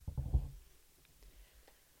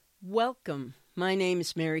Welcome. My name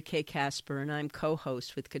is Mary Kay Casper, and I'm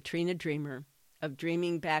co-host with Katrina Dreamer of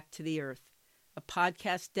Dreaming Back to the Earth, a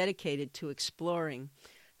podcast dedicated to exploring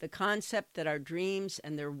the concept that our dreams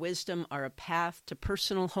and their wisdom are a path to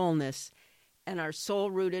personal wholeness and our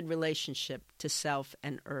soul-rooted relationship to self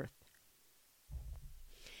and Earth.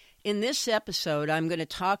 In this episode, I'm going to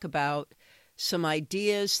talk about some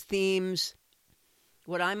ideas, themes,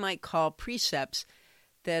 what I might call precepts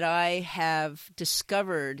that I have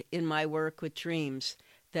discovered in my work with dreams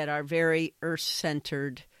that are very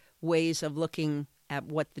earth-centered ways of looking at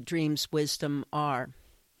what the dream's wisdom are.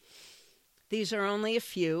 These are only a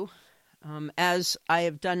few. As I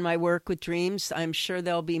have done my work with dreams, I'm sure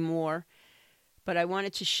there'll be more, but I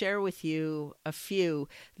wanted to share with you a few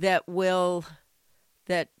that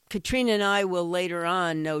Katrina and I will later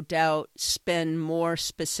on, no doubt, spend more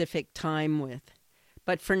specific time with.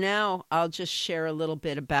 But for now, I'll just share a little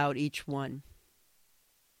bit about each one.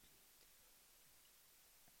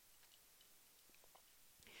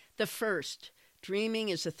 The first, dreaming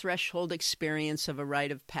is a threshold experience of a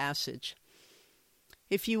rite of passage.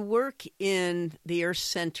 If you work in the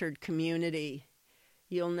earth-centered community,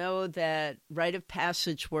 you'll know that rite of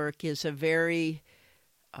passage work is a very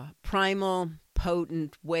primal,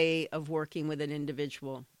 potent way of working with an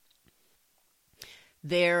individual.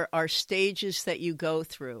 There are stages that you go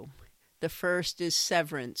through. The first is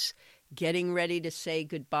severance, getting ready to say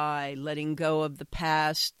goodbye, letting go of the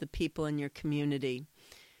past, the people in your community.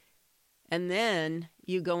 And then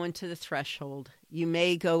you go into the threshold. You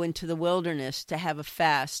may go into the wilderness to have a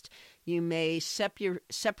fast. You may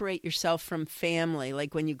separate yourself from family,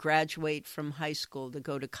 like when you graduate from high school to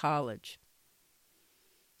go to college.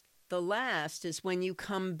 The last is when you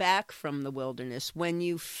come back from the wilderness, when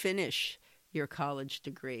you finish your college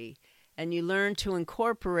degree, and you learn to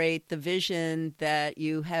incorporate the vision that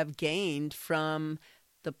you have gained from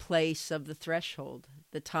the place of the threshold,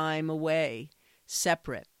 the time away,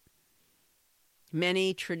 separate.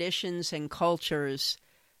 Many traditions and cultures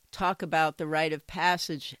talk about the rite of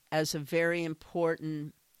passage as a very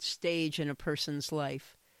important stage in a person's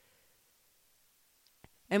life.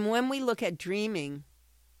 And when we look at dreaming,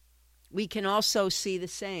 we can also see the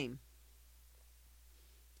same.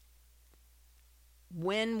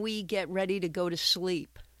 When we get ready to go to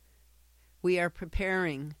sleep, we are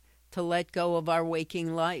preparing to let go of our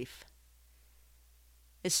waking life,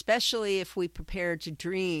 especially if we prepare to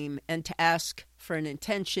dream and to ask for an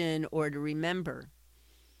intention or to remember.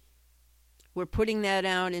 We're putting that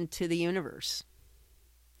out into the universe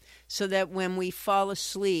so that when we fall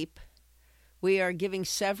asleep, we are giving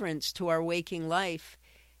severance to our waking life,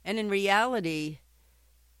 and in reality,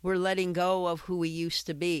 we're letting go of who we used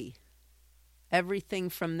to be. Everything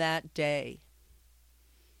from that day.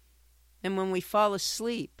 And when we fall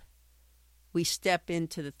asleep, we step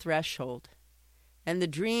into the threshold. And the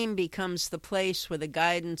dream becomes the place where the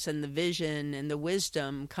guidance and the vision and the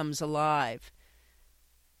wisdom comes alive.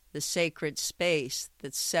 The sacred space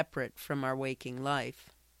that's separate from our waking life.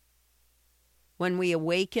 When we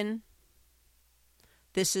awaken,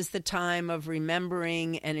 this is the time of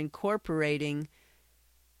remembering and incorporating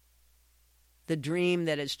the dream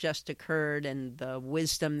that has just occurred and the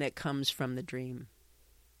wisdom that comes from the dream.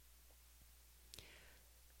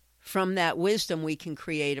 From that wisdom, we can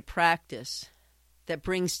create a practice that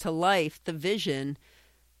brings to life the vision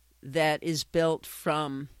that is built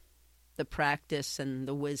from the practice and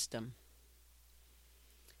the wisdom.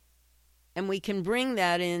 And we can bring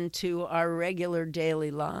that into our regular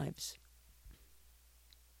daily lives.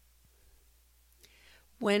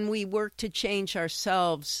 When we work to change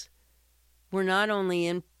ourselves, we're not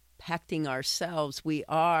only impacting ourselves, we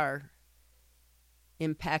are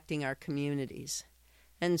impacting our communities.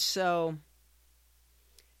 And so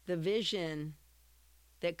the vision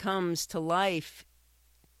that comes to life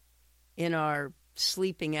in our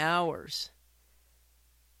sleeping hours,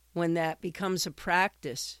 when that becomes a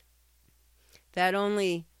practice, that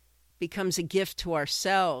only becomes a gift to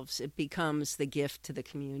ourselves, it becomes the gift to the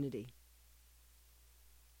community.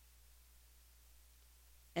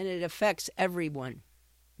 And it affects everyone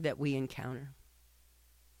that we encounter.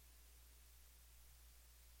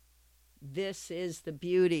 This is the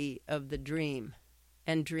beauty of the dream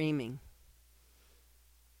and dreaming,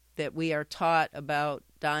 that we are taught about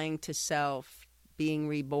dying to self, being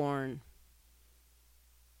reborn.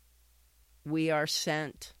 We are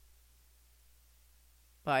sent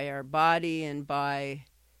by our body and by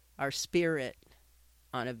our spirit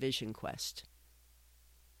on a vision quest.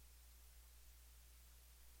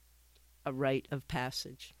 A rite of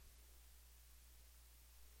passage.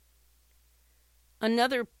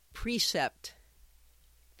 Another precept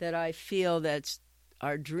that I feel that's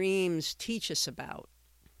our dreams teach us about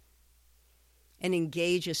and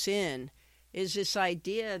engage us in is this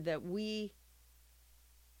idea that we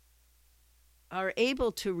are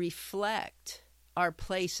able to reflect our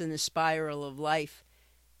place in the spiral of life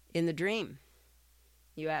in the dream.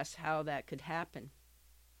 You ask how that could happen.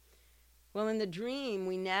 Well, in the dream,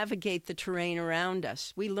 we navigate the terrain around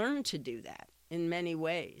us. We learn to do that in many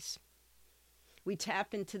ways. We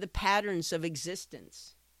tap into the patterns of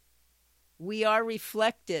existence. We are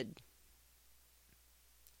reflected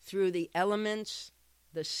through the elements,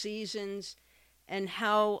 the seasons, and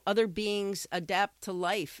how other beings adapt to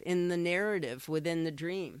life in the narrative within the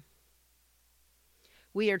dream.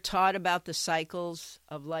 We are taught about the cycles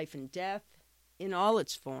of life and death in all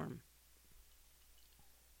its form.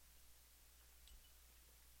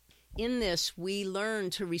 In this, we learn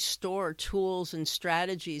to restore tools and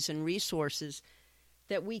strategies and resources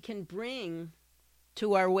that we can bring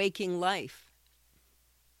to our waking life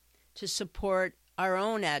to support our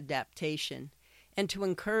own adaptation and to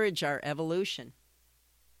encourage our evolution.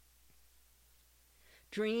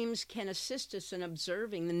 Dreams can assist us in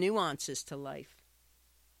observing the nuances to life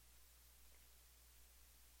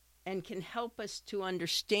and can help us to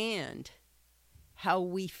understand how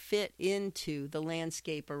we fit into the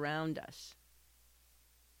landscape around us.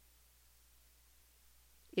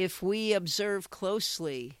 If we observe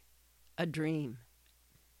closely a dream,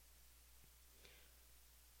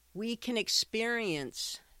 we can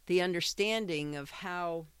experience the understanding of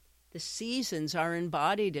how the seasons are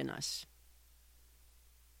embodied in us.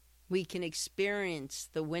 We can experience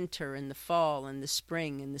the winter and the fall and the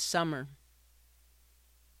spring and the summer.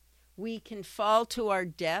 We can fall to our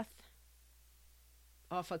death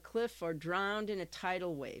off a cliff or drowned in a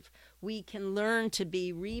tidal wave. We can learn to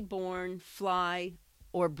be reborn, fly,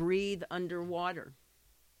 or breathe underwater.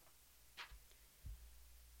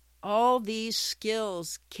 All these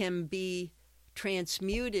skills can be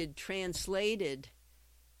transmuted, translated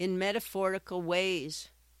in metaphorical ways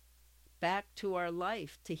back to our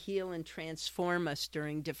life to heal and transform us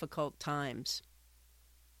during difficult times.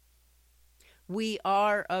 We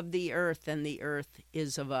are of the earth, and the earth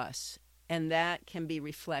is of us, and that can be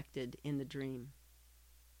reflected in the dream.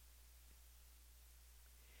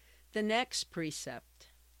 The next precept,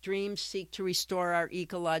 dreams seek to restore our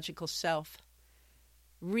ecological self.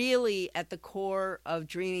 Really, at the core of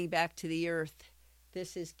dreaming back to the earth,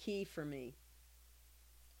 this is key for me.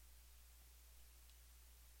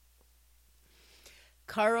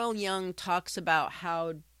 Carl Jung talks about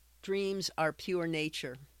how dreams are pure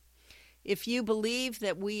nature. If you believe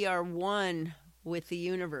that we are one with the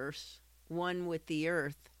universe, one with the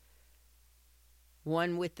earth,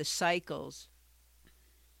 one with the cycles,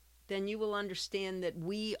 then you will understand that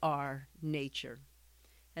we are nature.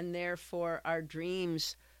 And therefore, our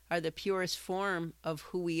dreams are the purest form of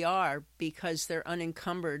who we are because they're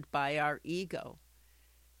unencumbered by our ego.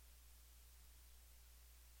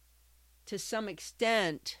 To some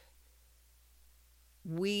extent,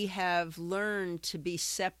 we have learned to be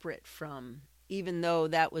separate from, even though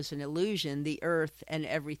that was an illusion, the earth and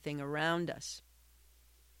everything around us.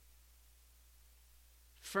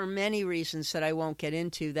 For many reasons that I won't get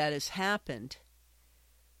into, that has happened.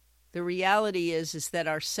 The reality is that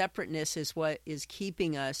our separateness is what is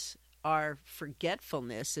keeping us, our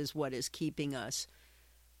forgetfulness is what is keeping us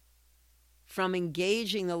from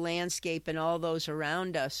engaging the landscape and all those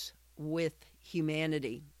around us with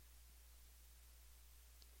humanity.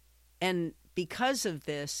 And because of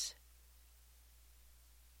this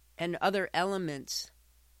and other elements,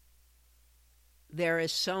 there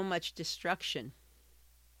is so much destruction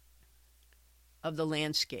of the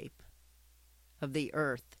landscape, of the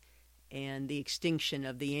earth, and the extinction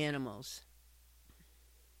of the animals.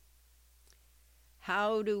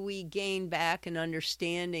 How do we gain back an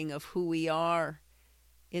understanding of who we are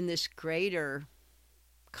in this greater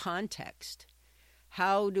context?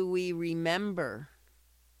 How do we remember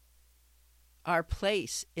our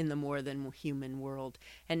place in the more than human world?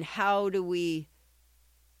 And how do we,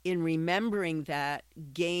 in remembering that,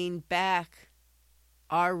 gain back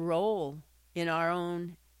our role in our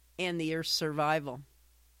own and the Earth's survival?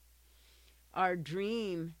 Our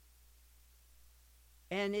dream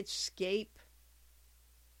and its scape,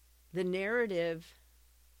 the narrative,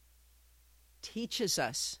 teaches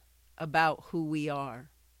us about who we are.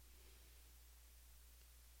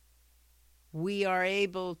 We are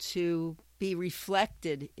able to be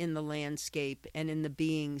reflected in the landscape and in the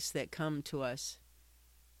beings that come to us.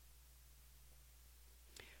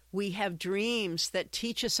 We have dreams that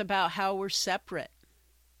teach us about how we're separate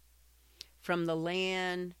from the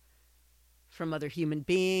land, from other human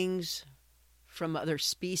beings, from other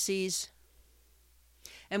species.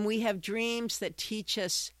 And we have dreams that teach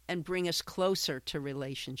us and bring us closer to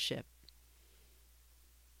relationship.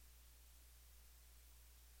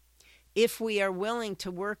 If we are willing to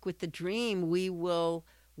work with the dream, we will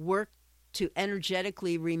work to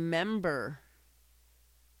energetically remember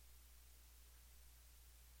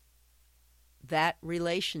that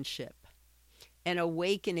relationship and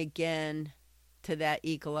awaken again to that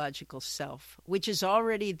ecological self, which is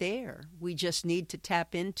already there. We just need to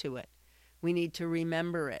tap into it. We need to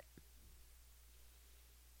remember it.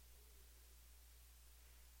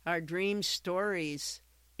 Our dream stories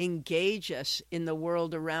engage us in the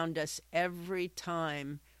world around us every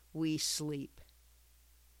time we sleep.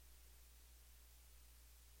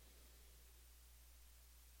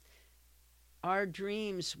 Our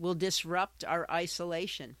dreams will disrupt our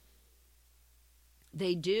isolation.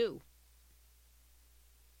 They do.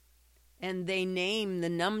 And they name the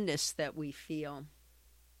numbness that we feel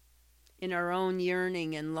in our own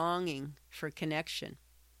yearning and longing for connection.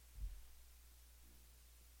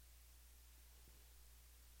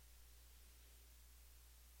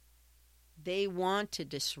 They want to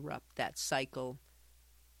disrupt that cycle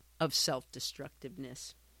of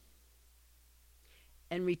self-destructiveness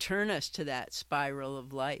and return us to that spiral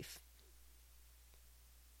of life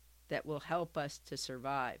that will help us to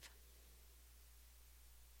survive.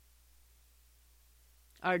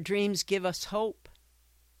 Our dreams give us hope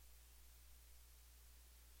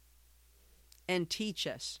and teach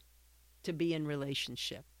us to be in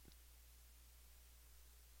relationship.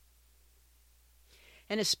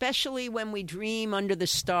 And especially when we dream under the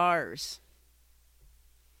stars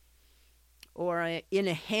or in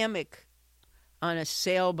a hammock on a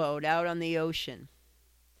sailboat out on the ocean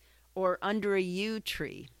or under a yew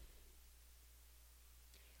tree,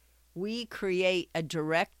 we create a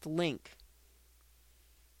direct link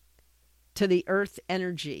to the earth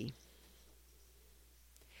energy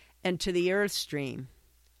and to the earth stream,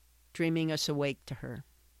 dreaming us awake to her.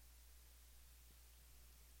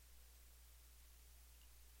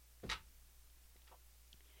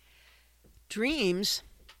 Dreams,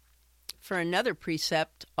 for another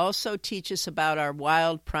precept, also teach us about our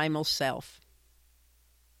wild primal self.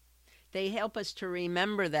 They help us to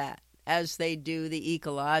remember that, as they do the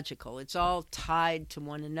ecological. It's all tied to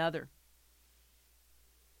one another.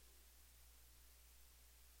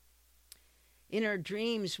 In our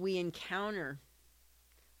dreams, we encounter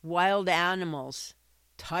wild animals,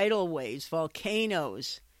 tidal waves,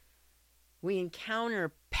 volcanoes. We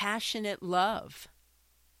encounter passionate love.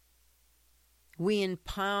 We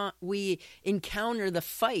encounter the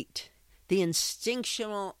fight, the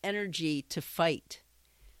instinctual energy to fight.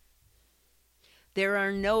 There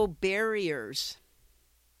are no barriers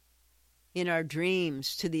in our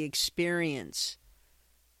dreams to the experience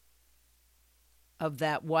of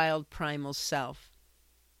that wild primal self.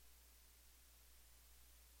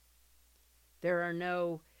 There are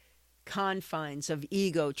no confines of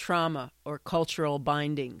ego, trauma, or cultural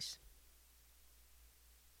bindings.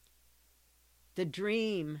 The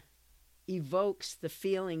dream evokes the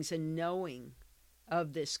feelings and knowing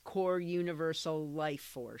of this core universal life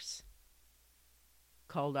force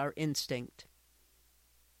called our instinct.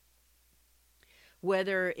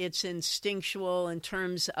 Whether it's instinctual in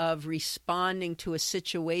terms of responding to a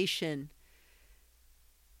situation,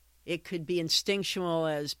 it could be instinctual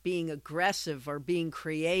as being aggressive or being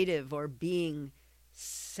creative or being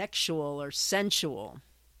sexual or sensual.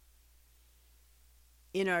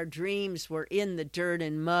 In our dreams, we're in the dirt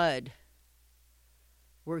and mud.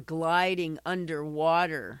 We're gliding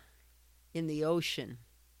underwater in the ocean.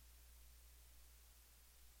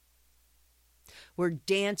 We're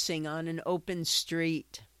dancing on an open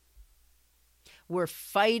street. We're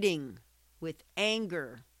fighting with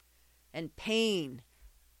anger and pain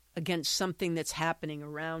against something that's happening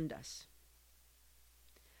around us.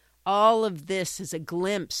 All of this is a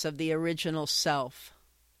glimpse of the original self,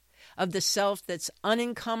 of the self that's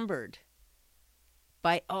unencumbered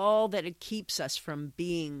by all that it keeps us from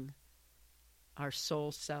being our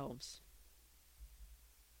soul selves.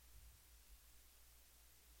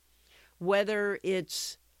 Whether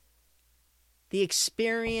it's the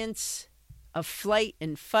experience of flight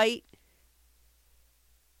and fight,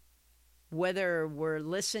 whether we're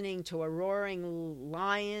listening to a roaring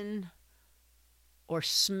lion or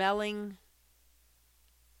smelling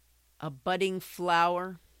a budding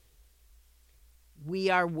flower,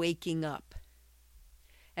 we are waking up.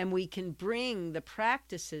 And we can bring the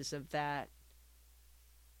practices of that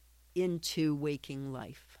into waking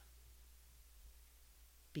life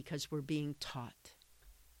because we're being taught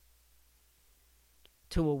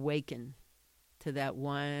to awaken to that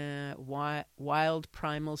wild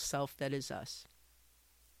primal self that is us.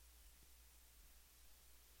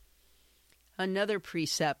 Another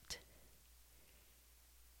precept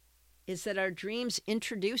is that our dreams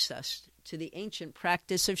introduce us to the ancient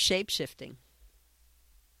practice of shapeshifting.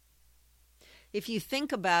 If you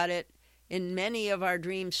think about it, in many of our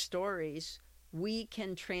dream stories, we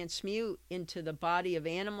can transmute into the body of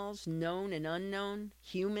animals, known and unknown,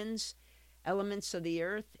 humans, elements of the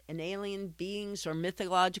earth, and alien beings or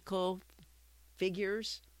mythological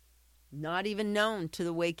figures not even known to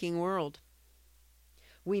the waking world.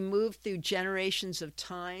 We move through generations of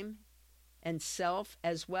time and self,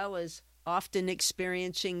 as well as often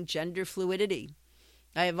experiencing gender fluidity.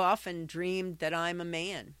 I have often dreamed that I'm a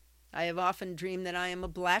man. I have often dreamed that I am a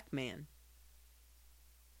black man.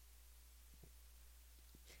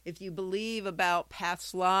 If you believe about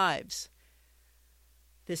past lives,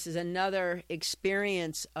 this is another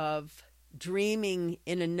experience of dreaming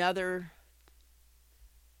in on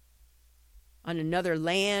another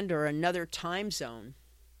land or another time zone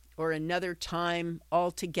or another time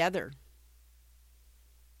altogether.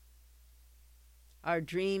 Our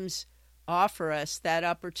dreams offer us that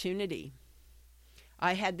opportunity.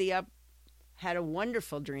 I had a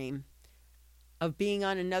wonderful dream of being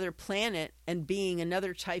on another planet and being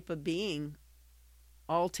another type of being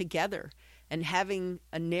altogether, and having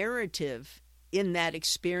a narrative in that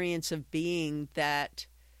experience of being that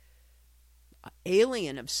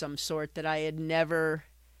alien of some sort that I had never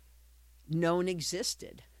known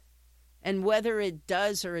existed. And whether it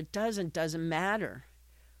does or it doesn't matter.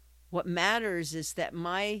 What matters is that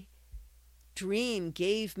my dream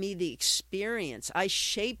gave me the experience. I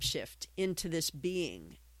shapeshift into this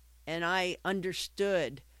being, and I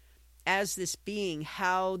understood as this being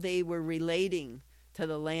how they were relating to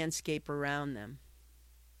the landscape around them.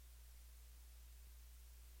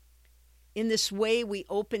 In this way, we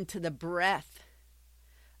open to the breath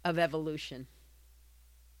of evolution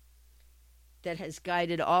that has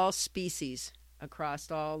guided all species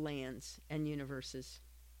across all lands and universes.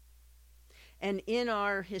 And in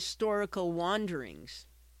our historical wanderings,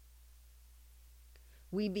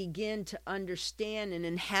 we begin to understand and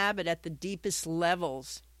inhabit at the deepest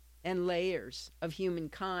levels and layers of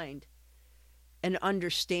humankind an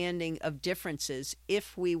understanding of differences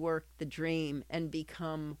if we work the dream and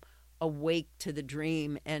become awake to the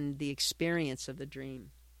dream and the experience of the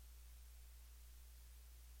dream.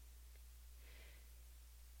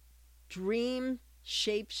 Dream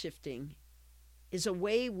shapeshifting is a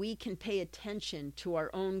way we can pay attention to our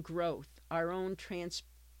own growth, our own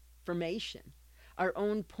transformation, our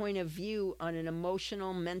own point of view on an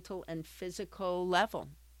emotional, mental, and physical level.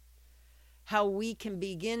 How we can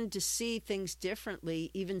begin to see things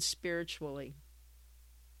differently, even spiritually.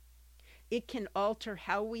 It can alter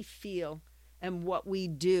how we feel and what we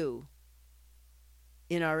do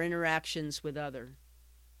in our interactions with others.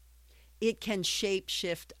 It can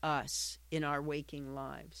shape-shift us in our waking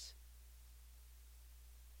lives.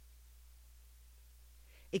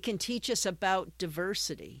 It can teach us about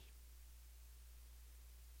diversity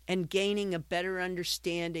and gaining a better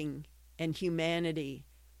understanding and humanity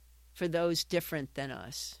for those different than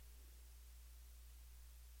us.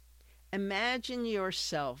 Imagine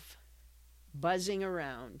yourself buzzing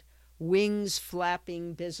around, wings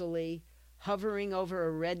flapping busily, hovering over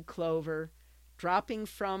a red clover, dropping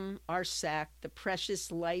from our sac the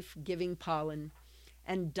precious life-giving pollen,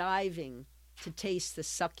 and diving to taste the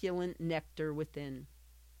succulent nectar within.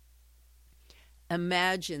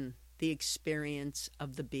 Imagine the experience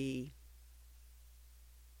of the bee.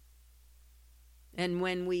 And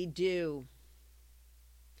when we do,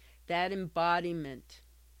 that embodiment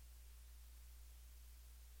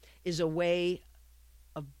is a way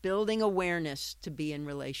of building awareness to be in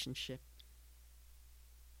relationship.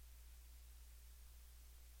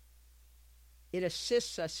 It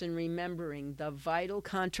assists us in remembering the vital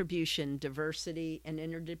contribution diversity and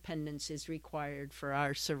interdependence is required for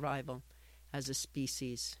our survival as a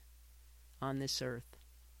species on this earth.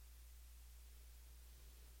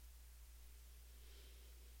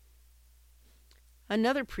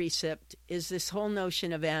 Another precept is this whole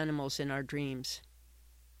notion of animals in our dreams.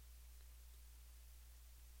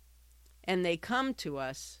 And they come to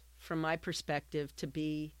us, from my perspective, to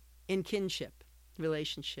be in kinship,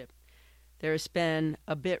 relationship. There's been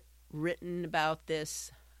a bit written about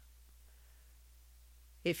this.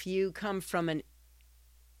 If you come from an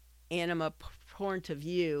anima point of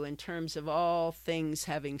view in terms of all things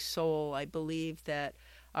having soul, I believe that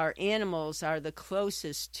our animals are the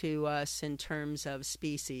closest to us in terms of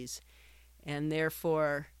species, and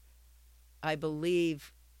therefore, I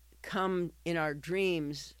believe, come in our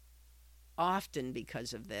dreams often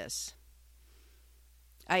because of this.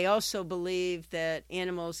 I also believe that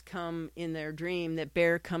animals come in their dream, that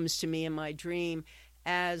bear comes to me in my dream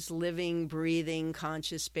as living, breathing,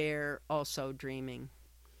 conscious bear, also dreaming.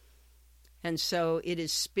 And so it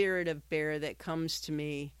is spirit of bear that comes to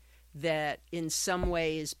me that in some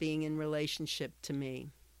way is being in relationship to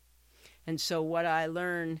me. And so what I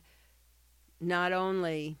learn not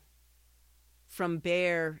only from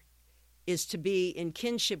bear is to be in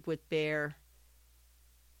kinship with bear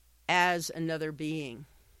as another being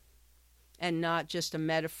and not just a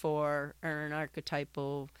metaphor or an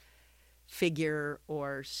archetypal figure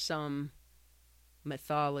or some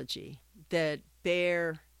mythology. That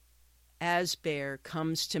bear as bear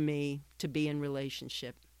comes to me to be in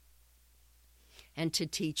relationship and to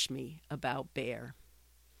teach me about bear.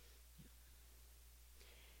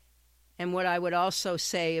 And what I would also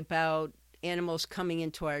say about animals coming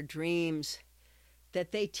into our dreams,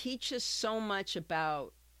 that they teach us so much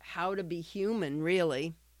about how to be human,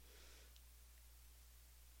 really.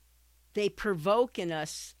 They provoke in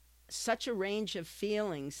us such a range of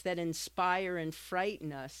feelings that inspire and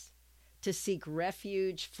frighten us to seek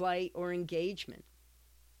refuge, flight, or engagement.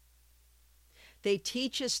 They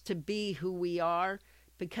teach us to be who we are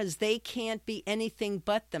because they can't be anything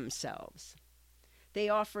but themselves. They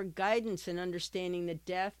offer guidance in understanding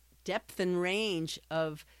the depth and range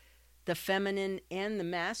of the feminine and the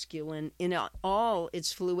masculine in all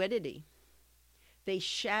its fluidity. They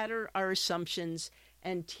shatter our assumptions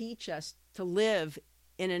and teach us to live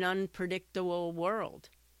in an unpredictable world.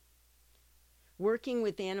 Working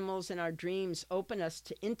with animals in our dreams open us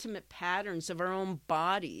to intimate patterns of our own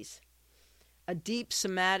bodies, a deep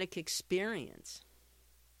somatic experience.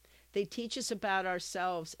 They teach us about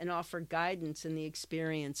ourselves and offer guidance in the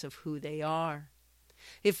experience of who they are.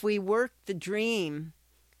 If we work the dream,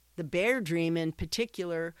 the bear dream in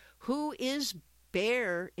particular, who is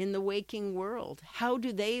bear in the waking world? How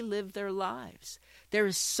do they live their lives? There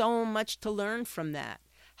is so much to learn from that.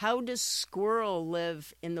 How does squirrel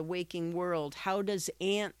live in the waking world? How does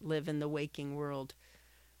ant live in the waking world?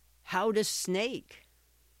 How does snake,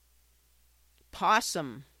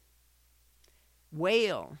 possum,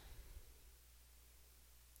 whale,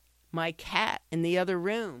 my cat in the other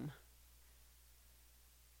room,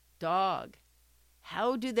 dog,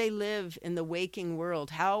 how do they live in the waking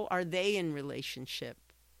world? How are they in relationship?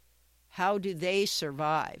 How do they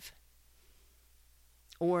survive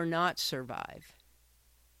or not survive?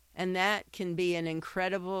 And that can be an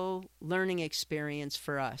incredible learning experience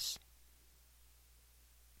for us.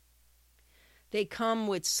 They come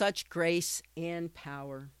with such grace and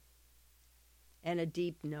power and a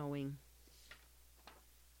deep knowing.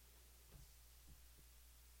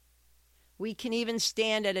 We can even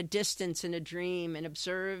stand at a distance in a dream and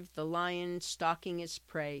observe the lion stalking its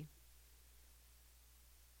prey,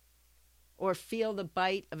 or feel the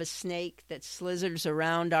bite of a snake that slithers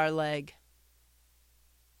around our leg.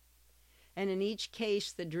 And in each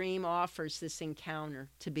case, the dream offers this encounter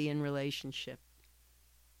to be in relationship.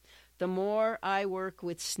 The more I work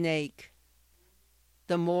with snake,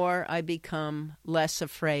 the more I become less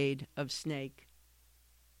afraid of snake.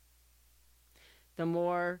 The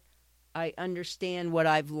more I understand what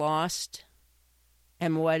I've lost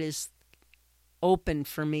and what is open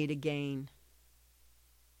for me to gain.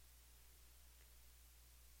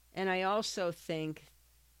 And I also think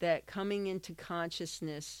that coming into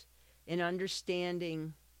consciousness and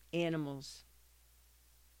understanding animals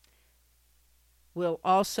will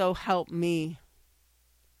also help me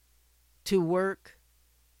to work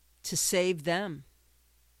to save them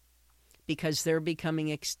because they're becoming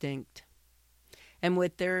extinct. And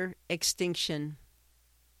with their extinction,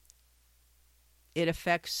 it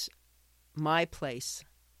affects my place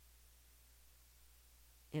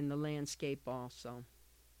in the landscape also.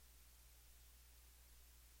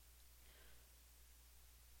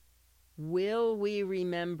 Will we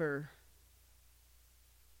remember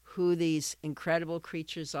who these incredible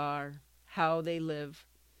creatures are, how they live,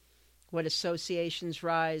 what associations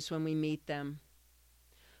rise when we meet them?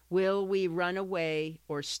 Will we run away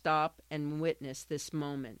or stop and witness this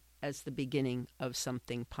moment as the beginning of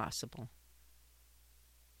something possible?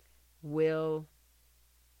 Will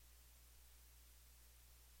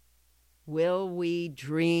we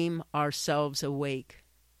dream ourselves awake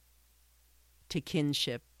to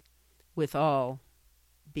kinship with all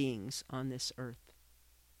beings on this earth?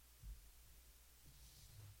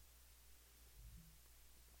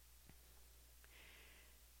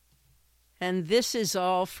 And this is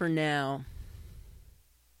all for now.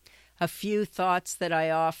 A few thoughts that I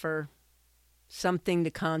offer, something to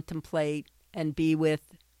contemplate and be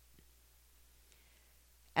with.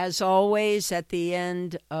 As always, at the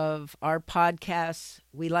end of our podcasts,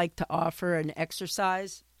 we like to offer an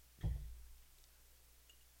exercise.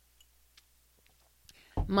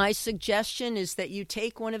 My suggestion is that you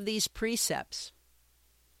take one of these precepts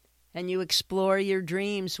and you explore your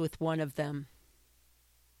dreams with one of them.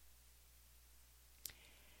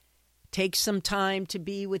 Take some time to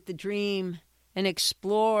be with the dream and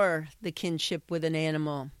explore the kinship with an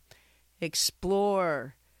animal.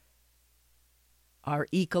 Explore our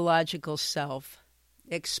ecological self.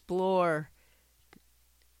 Explore,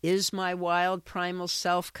 is my wild primal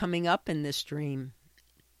self coming up in this dream?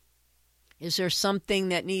 Is there something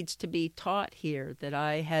that needs to be taught here that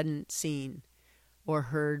I hadn't seen or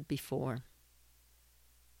heard before?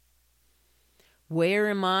 Where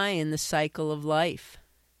am I in the cycle of life?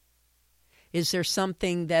 Is there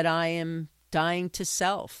something that I am dying to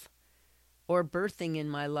self or birthing in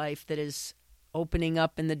my life that is opening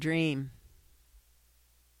up in the dream?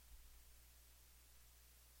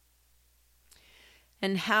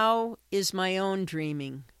 And how is my own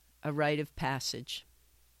dreaming a rite of passage?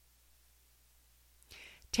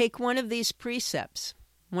 Take one of these precepts,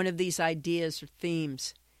 one of these ideas or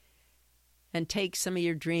themes, and take some of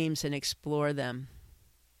your dreams and explore them.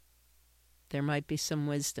 There might be some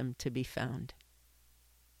wisdom to be found.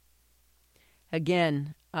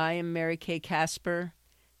 Again, I am Mary Kay Casper,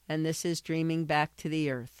 and this is Dreaming Back to the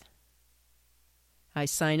Earth. I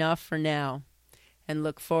sign off for now and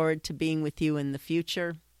look forward to being with you in the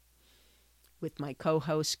future with my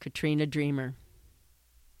co-host, Katrina Dreamer.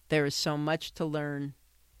 There is so much to learn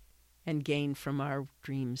and gain from our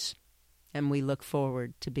dreams, and we look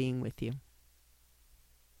forward to being with you.